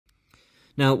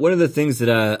Now, one of the things that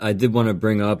I did want to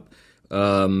bring up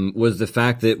was the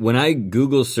fact that when I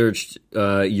Google searched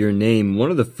your name,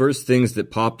 one of the first things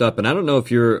that popped up, and I don't know if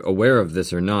you're aware of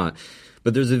this or not,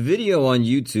 but there's a video on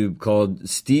YouTube called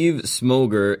Steve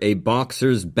Smoger, a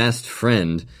boxer's best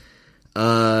friend.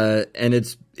 And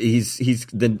he's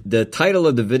the title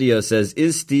of the video says,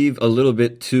 "Is Steve a little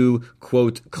bit too,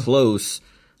 quote, close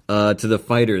to the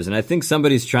fighters?" And I think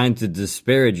somebody's trying to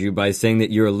disparage you by saying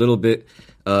that you're a little bit,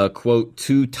 quote,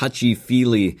 too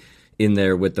touchy-feely in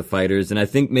there with the fighters. And I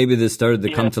think maybe this started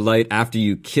to come to light after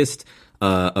you kissed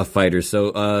a fighter.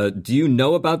 So do you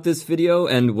know about this video,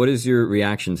 and what is your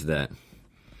reaction to that?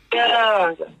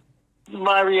 Yeah,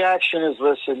 my reaction is,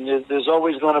 listen, there's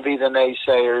always going to be the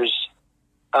naysayers.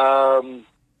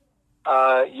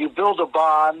 You build a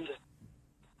bond.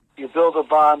 You build a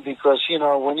bond because, you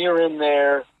know, when you're in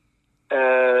there,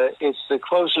 it's the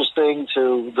closest thing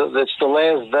to, it's the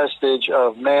last vestige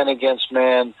of man against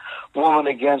man, woman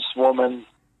against woman.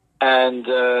 And,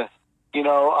 you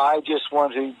know, I just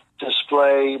want to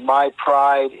display my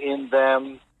pride in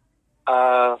them.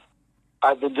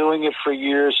 I've been doing it for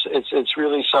years. It's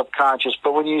really subconscious.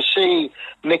 But when you see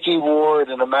Mickey Ward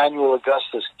and Emmanuel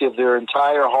Augustus give their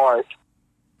entire heart,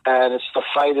 and it's the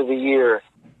fight of the year,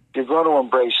 you're going to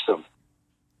embrace them.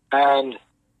 And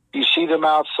you see them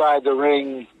outside the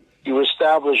ring. You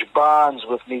establish bonds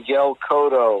with Miguel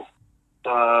Cotto,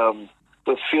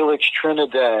 with Felix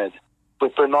Trinidad,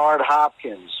 with Bernard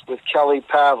Hopkins, with Kelly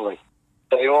Pavlik.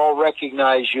 They all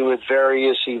recognize you at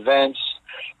various events.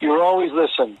 You're always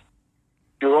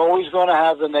going to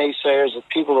have the naysayers, that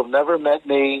people have never met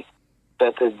me,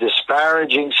 that the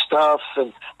disparaging stuff,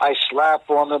 and I slap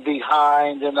on the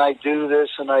behind, and I do this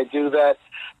and I do that.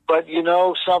 But you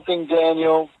know something,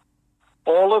 Daniel?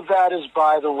 All of that is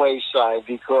by the wayside,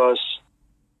 because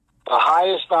the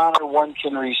highest honor one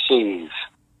can receive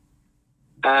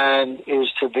and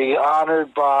is to be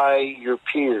honored by your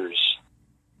peers.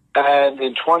 And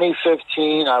in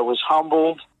 2015, I was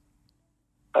humbled.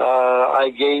 I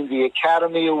gained the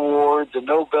Academy Award, the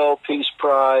Nobel Peace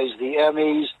Prize, the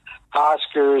Emmys,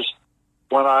 Oscars,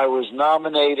 when I was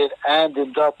nominated and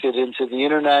inducted into the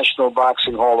International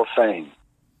Boxing Hall of Fame.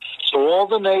 So all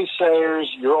the naysayers,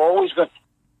 you're always going.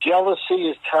 Jealousy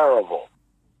is terrible.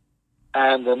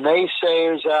 And the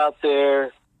naysayers out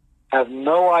there have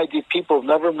no idea. People have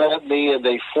never met me, and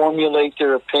they formulate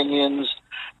their opinions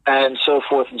and so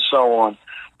forth and so on.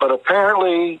 But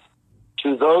apparently,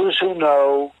 to those who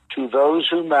know, to those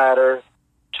who matter,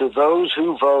 to those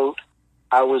who vote,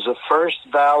 I was a first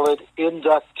ballot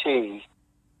inductee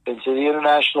into the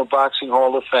International Boxing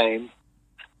Hall of Fame,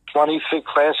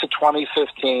 class of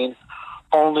 2015,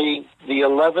 only the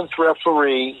 11th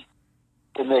referee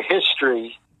in the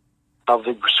history of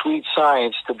the sweet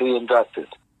science to be inducted.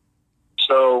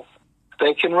 So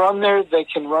they can run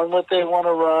what they want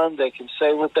to run. They can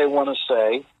say what they want to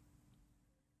say.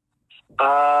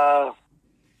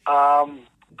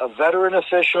 A veteran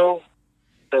official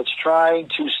that's trying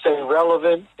to stay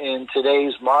relevant in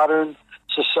today's modern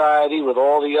society with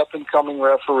all the up-and-coming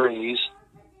referees.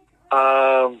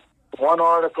 One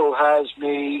article has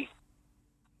me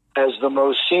as the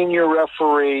most senior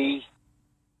referee,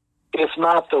 if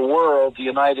not the world, the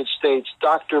United States.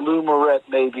 Dr. Lou Moret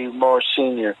may be more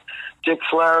senior. Dick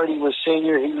Flaherty was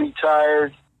senior. He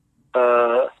retired.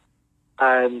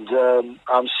 And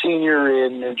I'm senior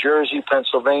in New Jersey,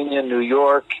 Pennsylvania, New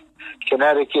York,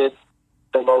 Connecticut,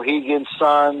 the Mohegan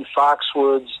Sun,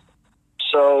 Foxwoods.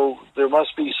 So there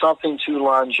must be something to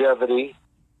longevity.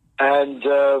 And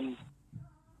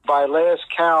by last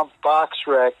count,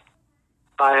 BoxRec,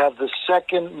 I have the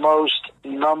second most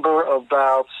number of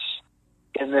bouts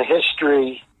in the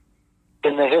history,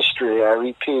 I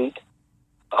repeat,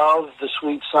 of the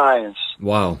sweet science.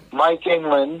 Wow. Mike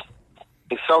England,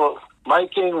 a fellow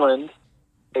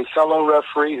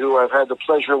referee who I've had the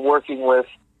pleasure of working with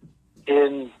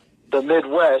in the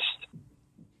Midwest,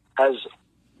 has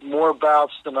more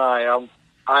bouts than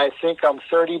I think I'm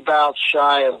 30 bouts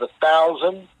shy of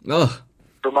 1,000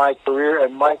 for my career,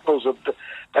 and Michael's a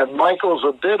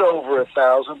bit over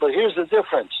 1,000. But here's the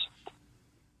difference,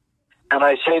 and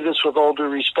I say this with all due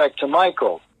respect to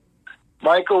Michael.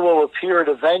 Michael will appear at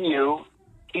a venue.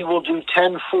 He will do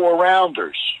 10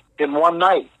 4-rounders in one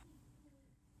night,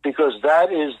 because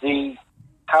that is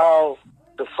how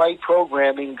the fight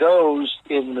programming goes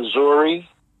in Missouri,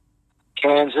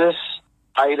 Kansas,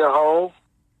 Idaho,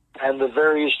 and the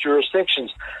various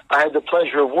jurisdictions. I had the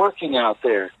pleasure of working out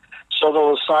there. So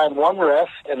they'll assign one ref,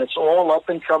 and it's all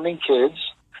up-and-coming kids,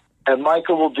 and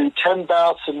Michael will do 10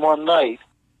 bouts in one night.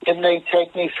 It may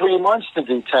take me 3 months to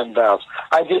do 10 bouts.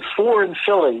 I did 4 in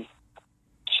Philly,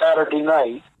 Saturday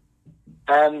night,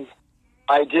 and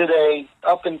I did a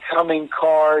up-and-coming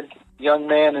card young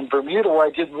man in Bermuda where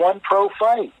I did one pro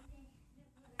fight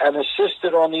and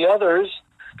assisted on the others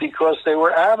because they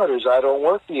were amateurs. I don't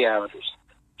work the amateurs.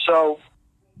 So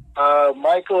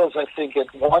Michael is, I think,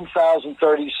 at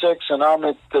 1,036, and I'm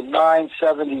at the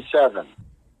 977.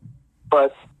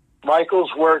 But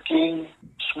Michael's working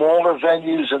smaller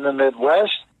venues in the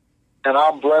Midwest, and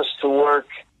I'm blessed to work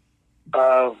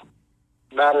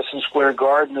Madison Square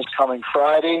Garden is coming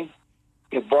Friday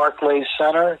at Barclays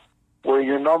Center, where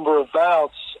your number of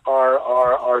bouts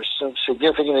are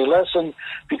significantly lessened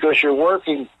because you're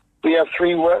working. We have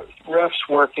 3 refs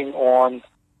working on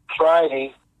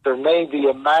Friday. There may be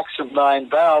a max of 9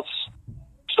 bouts,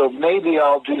 so maybe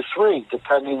I'll do 3,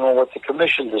 depending on what the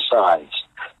commission decides.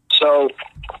 So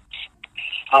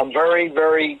I'm very,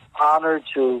 very honored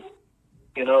to,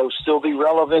 still be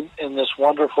relevant in this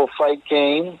wonderful fight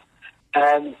game.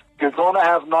 And you're going to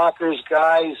have knockers,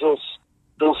 guys.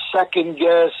 They'll second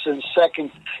guess and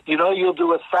you'll do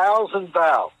 1,000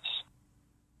 bouts,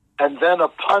 and then a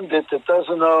pundit that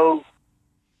doesn't know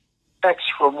X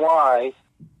from Y,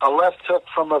 a left hook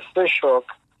from a fish hook,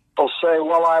 will say,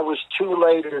 well, I was too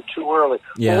late or too early.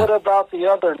 Yeah. Well, what about the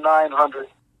other 900?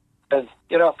 And,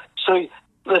 so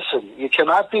listen, you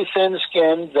cannot be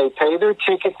thin-skinned. They pay their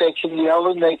ticket. They can yell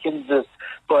and they can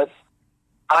but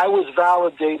I was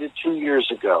validated 2 years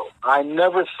ago. I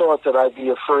never thought that I'd be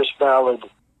a first ballot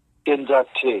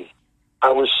inductee.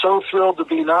 I was so thrilled to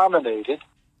be nominated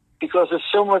because it's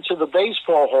similar to the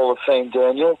Baseball Hall of Fame,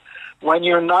 Daniel. When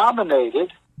you're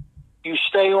nominated, you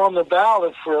stay on the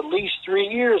ballot for at least 3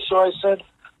 years. So I said,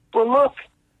 well, look,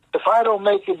 if I don't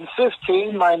make it in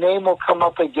 15, my name will come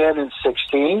up again in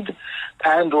 16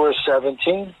 and or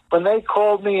 17. When they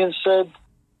called me and said,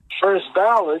 first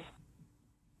ballot,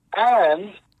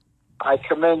 and I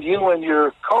commend you and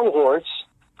your cohorts,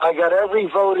 I got every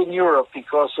vote in Europe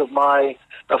because of my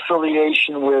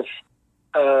affiliation with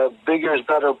Bigger is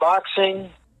Better Boxing,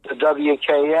 the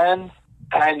WKN,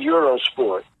 and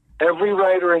Eurosport. Every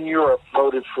writer in Europe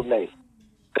voted for me.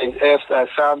 After I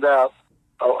found out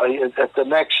at the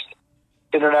next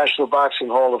International Boxing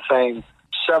Hall of Fame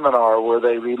seminar where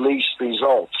they released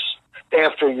results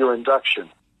after your induction.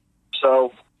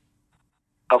 So,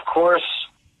 of course,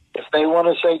 if they want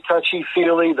to say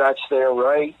touchy-feely, that's their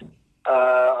right.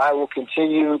 I will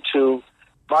continue to...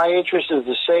 My interest is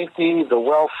the safety, the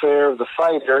welfare of the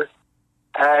fighter.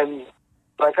 And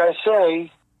like I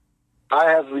say, I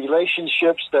have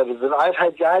relationships that have been... I've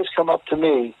had guys come up to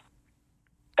me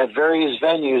at various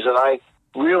venues, and I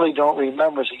really don't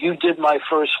remember. So you did my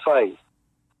first fight,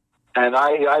 and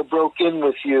I broke in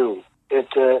with you at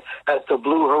the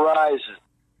Blue Horizon,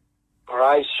 or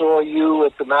I saw you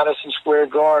at the Madison Square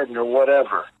Garden, or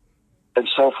whatever, and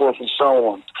so forth and so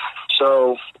on.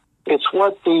 So it's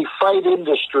what the fight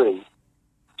industry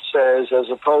says as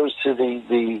opposed to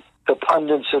the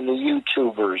pundits and the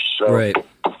YouTubers. So right.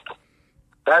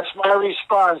 That's my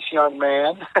response, young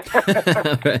man.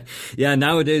 Right. Yeah,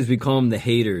 nowadays we call them the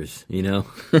haters, And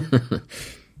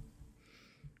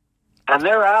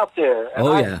they're out there. And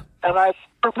yeah. And I've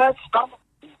never met some of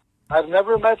them. I've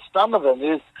never met some of them.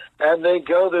 And they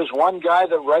go, there's one guy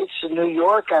that writes in New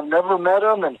York. I've never met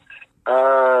him. And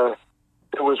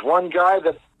there was one guy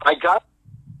that I got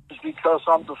because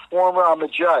I'm a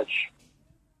judge.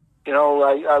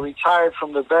 I retired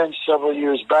from the bench several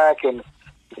years back, and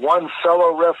one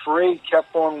fellow referee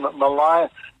kept on maligning.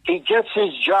 He gets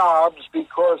his jobs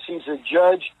because he's a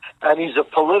judge and he's a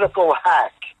political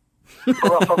hack.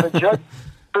 Well, if I'm a judge,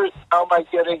 how am I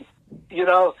getting,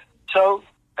 So,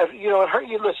 it hurt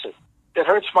you. Listen, it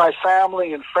hurts my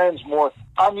family and friends more.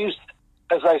 I'm used,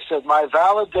 as I said, my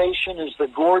validation is the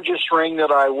gorgeous ring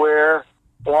that I wear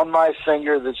on my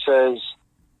finger that says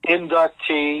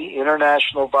inductee,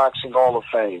 International Boxing Hall of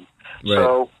Fame. Right.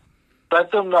 So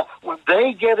let them know. When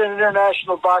they get an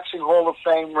International Boxing Hall of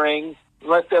Fame ring,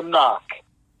 let them knock.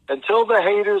 Until the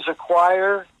haters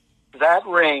acquire that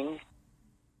ring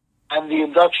and the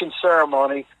induction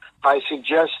ceremony, I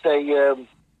suggest they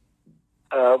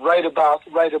write about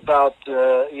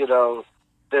their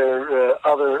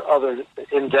other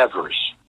endeavors.